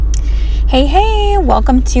Hey,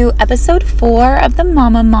 welcome to episode 4 of the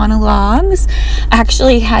Mama Monologues. I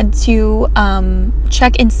actually had to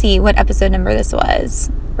check and see what episode number this was.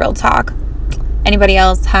 Real talk. Anybody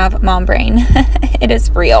else have mom brain? It is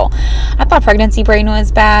real. I thought pregnancy brain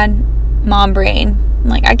was bad. Mom brain.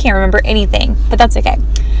 I can't remember anything, but that's okay.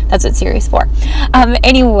 That's what series 4.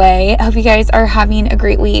 Anyway, I hope you guys are having a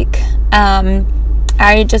great week.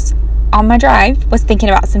 I just on my drive was thinking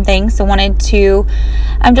about some things, so wanted to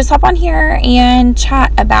just hop on here and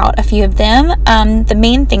chat about a few of them. The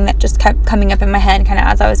main thing that just kept coming up in my head kind of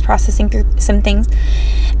as I was processing through some things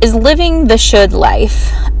is living the should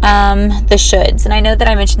life, the shoulds. And I know that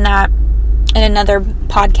I mentioned that in another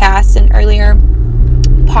podcast, an earlier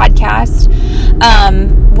podcast.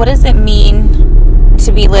 What does it mean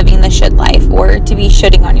to be living the should life, or to be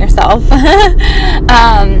shoulding on yourself?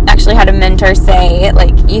 Actually had a mentor say,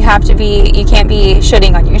 you can't be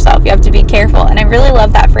shoulding on yourself. You have to be careful. And I really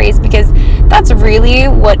love that phrase, because that's really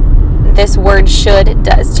what this word should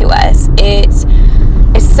does to us. It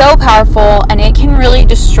is so powerful, and it can really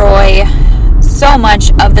destroy so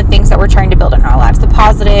much of the things that we're trying to build in our lives, the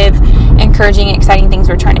positive, encouraging, exciting things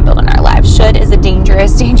we're trying to build in our lives. Should is a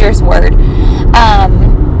dangerous word.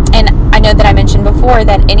 And I know that I mentioned before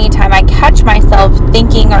that anytime I catch myself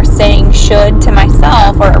thinking or saying should to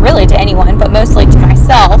myself, or really to anyone, but mostly to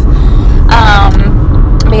myself,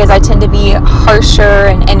 because I tend to be harsher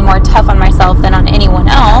and more tough on myself than on anyone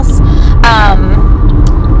else,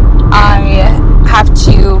 I have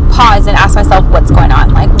to pause and ask myself what's going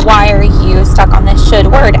on. Why are you stuck on this should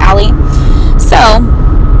word, Allie? So,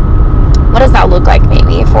 what does that look like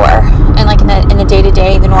maybe in the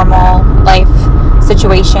day-to-day, the normal life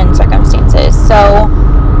situation, circumstances? So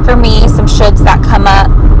for me, some shoulds that come up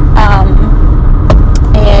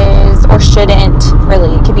is, or shouldn't,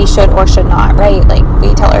 really, it could be should or should not, right?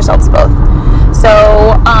 We tell ourselves both. So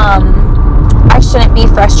I shouldn't be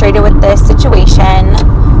frustrated with this situation.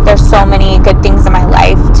 There's so many good things in my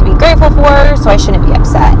life to be grateful for, so I shouldn't be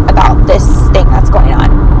upset about this thing that's going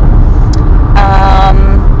on.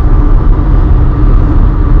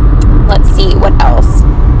 Let's see, what else?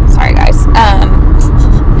 Sorry, guys.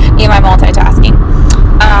 Me and my multitasking.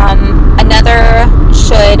 Another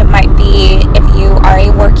should might be, if you are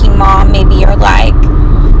a working mom, maybe you're like,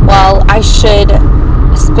 well, I should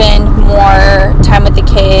spend more time with the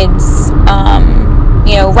kids,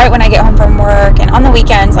 right when I get home from work, and on the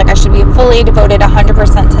weekends, I should be fully devoted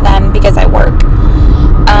 100% to them because I work.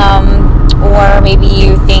 Or maybe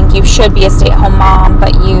you think you should be a stay-at-home mom,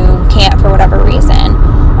 but you can't for whatever reason.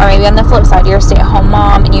 Or maybe on the flip side, you're a stay-at-home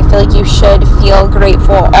mom and you feel like you should feel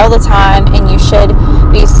grateful all the time, and you should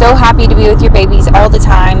be so happy to be with your babies all the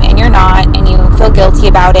time, and you're not, and you feel guilty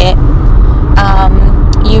about it.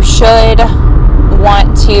 You should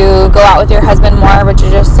want to go out with your husband more, but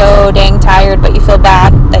you're just so dang tired, but you feel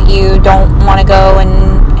bad that you don't want to go and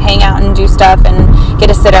hang out and do stuff and get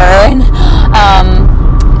a sitter. And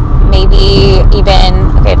maybe even,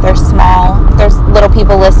 if there's little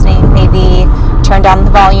people listening, maybe turn down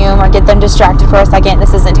the volume or get them distracted for a second.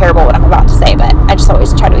 This isn't terrible what I'm about to say, but I just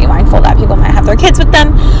always try to be mindful that people might have their kids with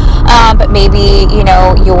them. But maybe,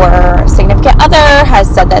 your significant other has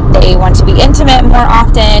said that they want to be intimate more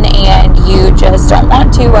often, and you just don't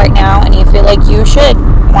want to right now, and you feel like you should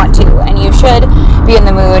want to, and you should be in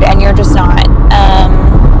the mood, and you're just not.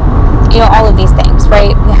 All of these things,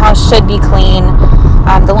 right? The house should be clean.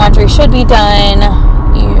 The laundry should be done.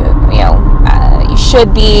 You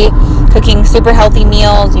should be cooking super healthy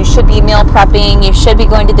meals. You should be meal prepping. You should be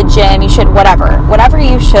going to the gym. You should whatever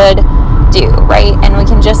you should do, right? And we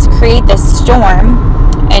can just create this storm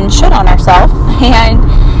and should on ourselves, and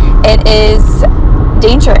it is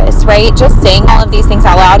dangerous, right? Just saying all of these things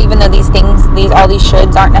out loud, even though all these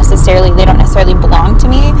shoulds they don't necessarily belong to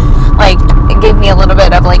me. It gave me a little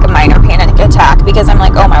bit of a minor panic attack, because I'm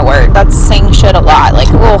like, oh my word, that's saying should a lot.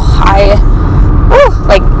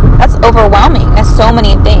 That's overwhelming. That's so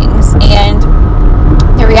many things. And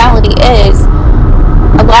the reality is,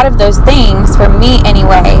 a lot of those things, for me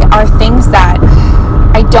anyway, are things that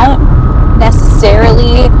I don't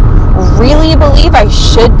necessarily really believe I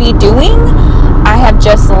should be doing. I have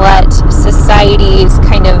just let society's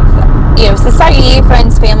society,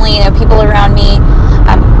 friends, family, people around me,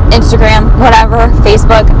 Instagram, whatever,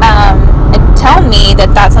 Facebook, and tell me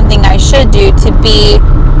that that's something I should do to be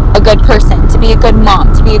a good person, to be a good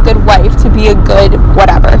mom, to be a good wife, to be a good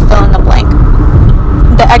whatever, fill in the blank.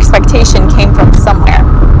 The expectation came from somewhere,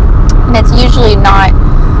 and it's usually not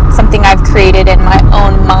something I've created in my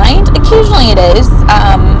own mind. Occasionally it is,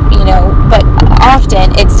 but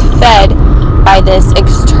often it's fed by this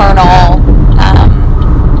external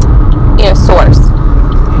source.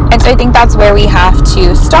 And so I think that's where we have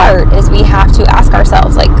to start, is we have to ask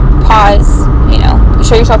ourselves, like, pause, you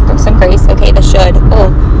show yourself some grace. Okay, the should. Oh,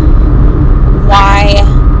 why?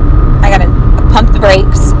 I gotta pump the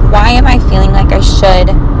brakes. Why am I feeling like I should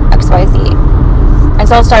XYZ? And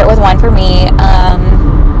so I'll start with one for me.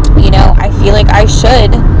 I feel like I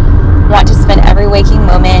should want to spend every waking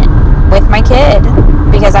moment with my kid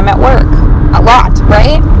because I'm at work a lot,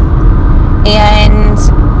 right? And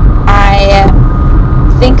I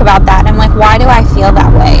think about that and I'm like, why do I feel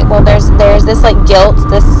that way? Well, there's this like guilt,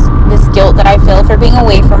 this guilt that I feel for being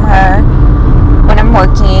away from her when I'm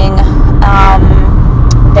working.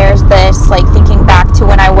 There's this like thinking back to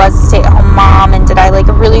when I was a stay-at-home mom, and did I like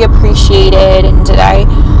really appreciate it, and did I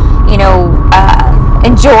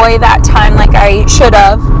enjoy that time like I should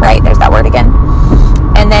have, right? There's that word again.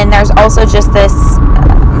 And then there's also just this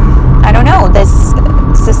this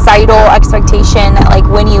societal expectation that like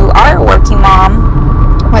when you are a working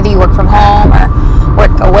mom, whether you work from home or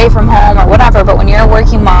work away from home or whatever, but when you're a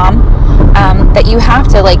working mom, that you have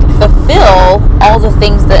to like fulfill all the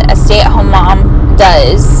things that a stay-at-home mom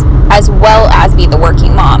does, as well as be the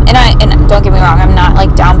working mom. And don't get me wrong, I'm not like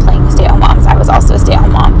downplaying stay-at-home moms. I was also a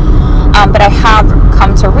stay-at-home mom, but I have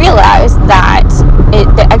come to realize that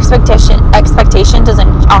the expectation doesn't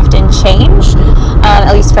often change,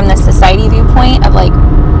 at least from the society viewpoint of like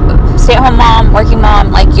stay-at-home mom, working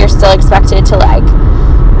mom. Like, you're still expected to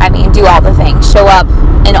do all the things, show up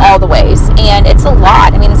in all the ways, and it's a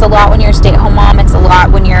lot. It's a lot when you're a stay-at-home mom. It's a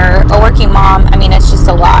lot when you're a working mom. It's just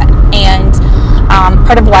a lot. And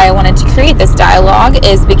part of why I wanted to create this dialogue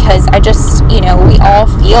is because I just, we all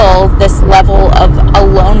feel this level of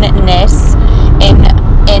aloneness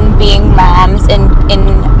in being moms, in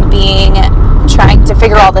being trying to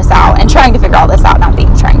figure all this out, and trying to figure all this out, not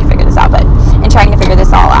being trying to figure this out, but in trying to figure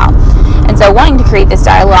this all out. And so wanting to create this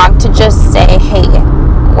dialogue to just say, hey,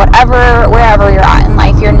 wherever you're at in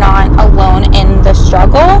life, you're not alone in the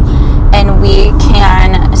struggle, and we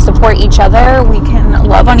can support each other, we can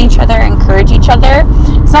love on each other, encourage each other.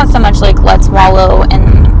 It's not so much like let's wallow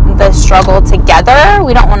in the struggle together.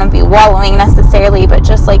 We don't want to be wallowing necessarily, but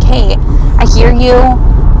just like, hey, I hear you,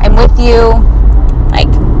 I'm with you, like,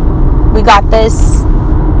 we got this,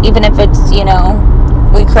 even if it's,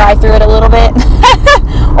 we cry through it a little bit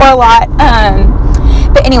or a lot.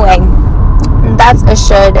 But anyway, that's a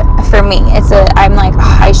should for me. I'm like,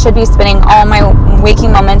 I should be spending all my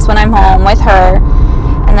waking moments when I'm home with her,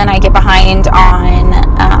 and then I get behind on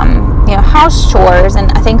house chores,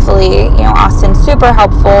 and thankfully Austin's super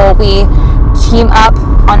helpful. We team up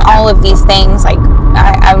on all of these things. Like,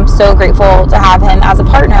 I'm so grateful to have him as a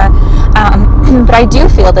partner, but I do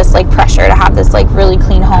feel this like pressure to have this like really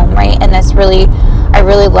clean home, right? And I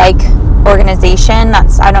really like organization.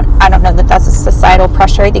 I don't know that that's a societal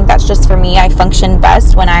pressure. I think that's just for me. I function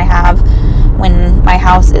best when my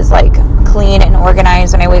house is like clean and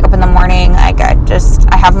organized. When I wake up in the morning, like I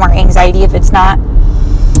have more anxiety if it's not.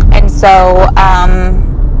 And so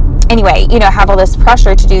anyway, have all this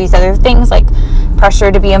pressure to do these other things, like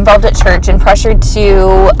pressure to be involved at church, and pressure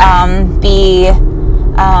to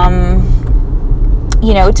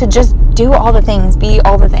to just do all the things, be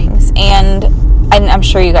all the things. And I'm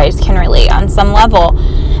sure you guys can relate on some level.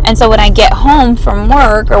 And so when I get home from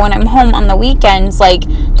work, or when I'm home on the weekends, like,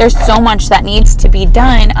 there's so much that needs to be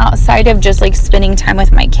done outside of just like spending time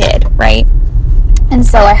with my kid, right? And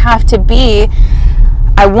so I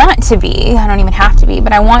want to be, I don't even have to be,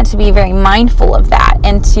 but I want to be very mindful of that,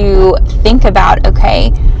 and to think about,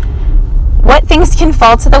 okay, what things can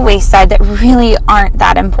fall to the wayside that really aren't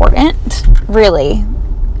that important, really?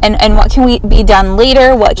 And what can we be done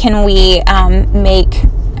later? What can we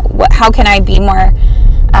how can I be more,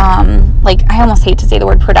 I almost hate to say the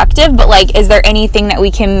word productive, but like, is there anything that we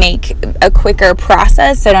can make a quicker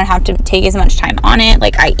process so I don't have to take as much time on it?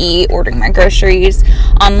 Like, i.e. ordering my groceries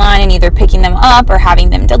online and either picking them up or having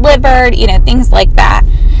them delivered, things like that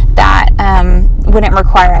wouldn't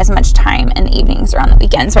require as much time in the evenings or on the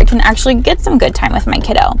weekends, so I can actually get some good time with my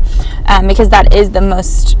kiddo, because that is the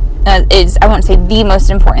most I won't say the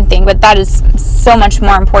most important thing, but that is so much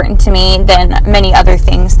more important to me than many other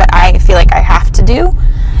things that I feel like I have to do.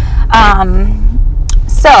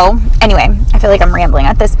 So anyway, I feel like I'm rambling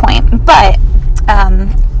at this point, but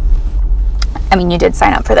you did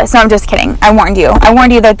sign up for this. No, I'm just kidding. I warned you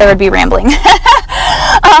that there would be rambling.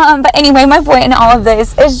 But anyway, my point in all of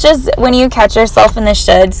this is just, when you catch yourself in the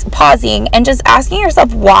shoulds, pausing and just asking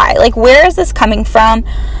yourself why. Like, where is this coming from?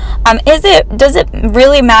 Does it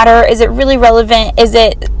really matter? Is it really relevant? Is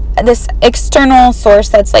it this external source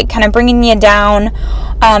that's like kind of bringing me down?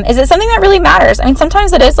 Is it something that really matters?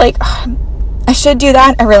 Sometimes it is like, I should do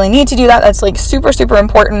that. I really need to do that. That's like super, super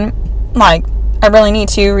important. Like, I really need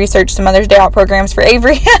to research some Mother's Day out programs for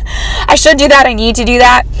Avery. I should do that. I need to do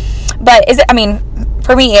that. But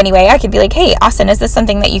for me anyway, I could be like, hey, Austin, is this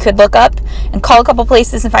something that you could look up and call a couple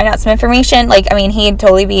places and find out some information? Like, he'd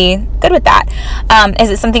totally be good with that. Is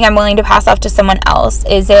it something I'm willing to pass off to someone else?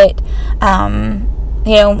 Is it,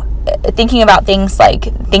 thinking about things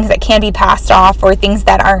that can be passed off or things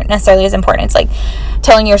that aren't necessarily as important. It's like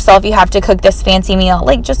telling yourself you have to cook this fancy meal,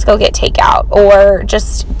 like just go get takeout, or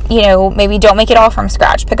just, maybe don't make it all from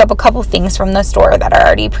scratch. Pick up a couple things from the store that are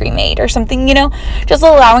already pre-made or something, just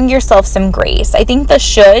allowing yourself some grace. I think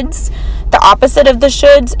the opposite of the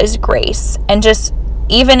shoulds is grace. And just,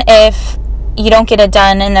 even if you don't get it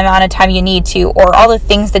done in the amount of time you need to, or all the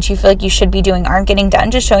things that you feel like you should be doing aren't getting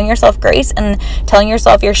done, just showing yourself grace and telling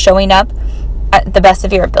yourself you're showing up at the best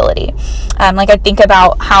of your ability. I think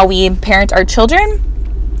about how we parent our children.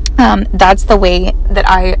 That's the way that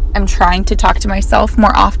I am trying to talk to myself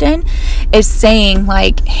more often, is saying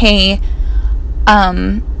like, hey,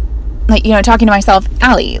 talking to myself,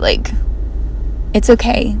 Allie, like, it's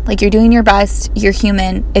okay. Like, you're doing your best. You're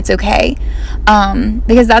human. It's okay.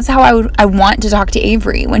 Because that's how I want to talk to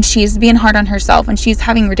Avery when she's being hard on herself, when she's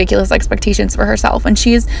having ridiculous expectations for herself, when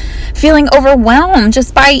she's feeling overwhelmed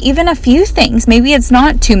just by even a few things. Maybe it's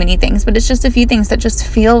not too many things, but it's just a few things that just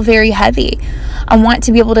feel very heavy. I want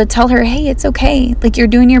to be able to tell her, hey, it's okay. Like, you're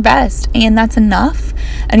doing your best, and that's enough.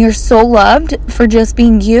 And you're so loved for just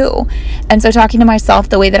being you. And so talking to myself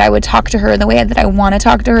the way that I would talk to her, the way that I want to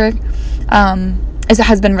talk to her,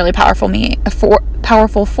 has been really powerful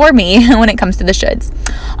for me when it comes to the shoulds.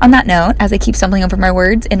 On that note, as I keep stumbling over my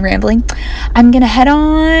words and rambling, I'm gonna head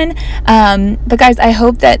on. But guys, I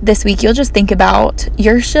hope that this week you'll just think about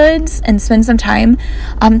your shoulds and spend some time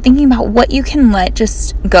thinking about what you can let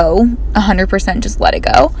just go 100%, just let it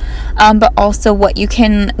go. But also what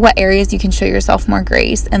areas you can show yourself more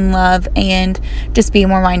grace and love, and just be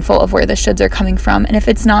more mindful of where the shoulds are coming from. And if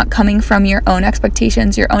it's not coming from your own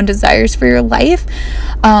expectations, your own desires for your life,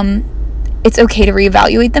 it's okay to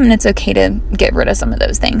reevaluate them, and it's okay to get rid of some of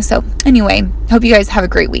those things. So anyway, hope you guys have a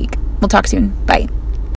great week. We'll talk soon. Bye.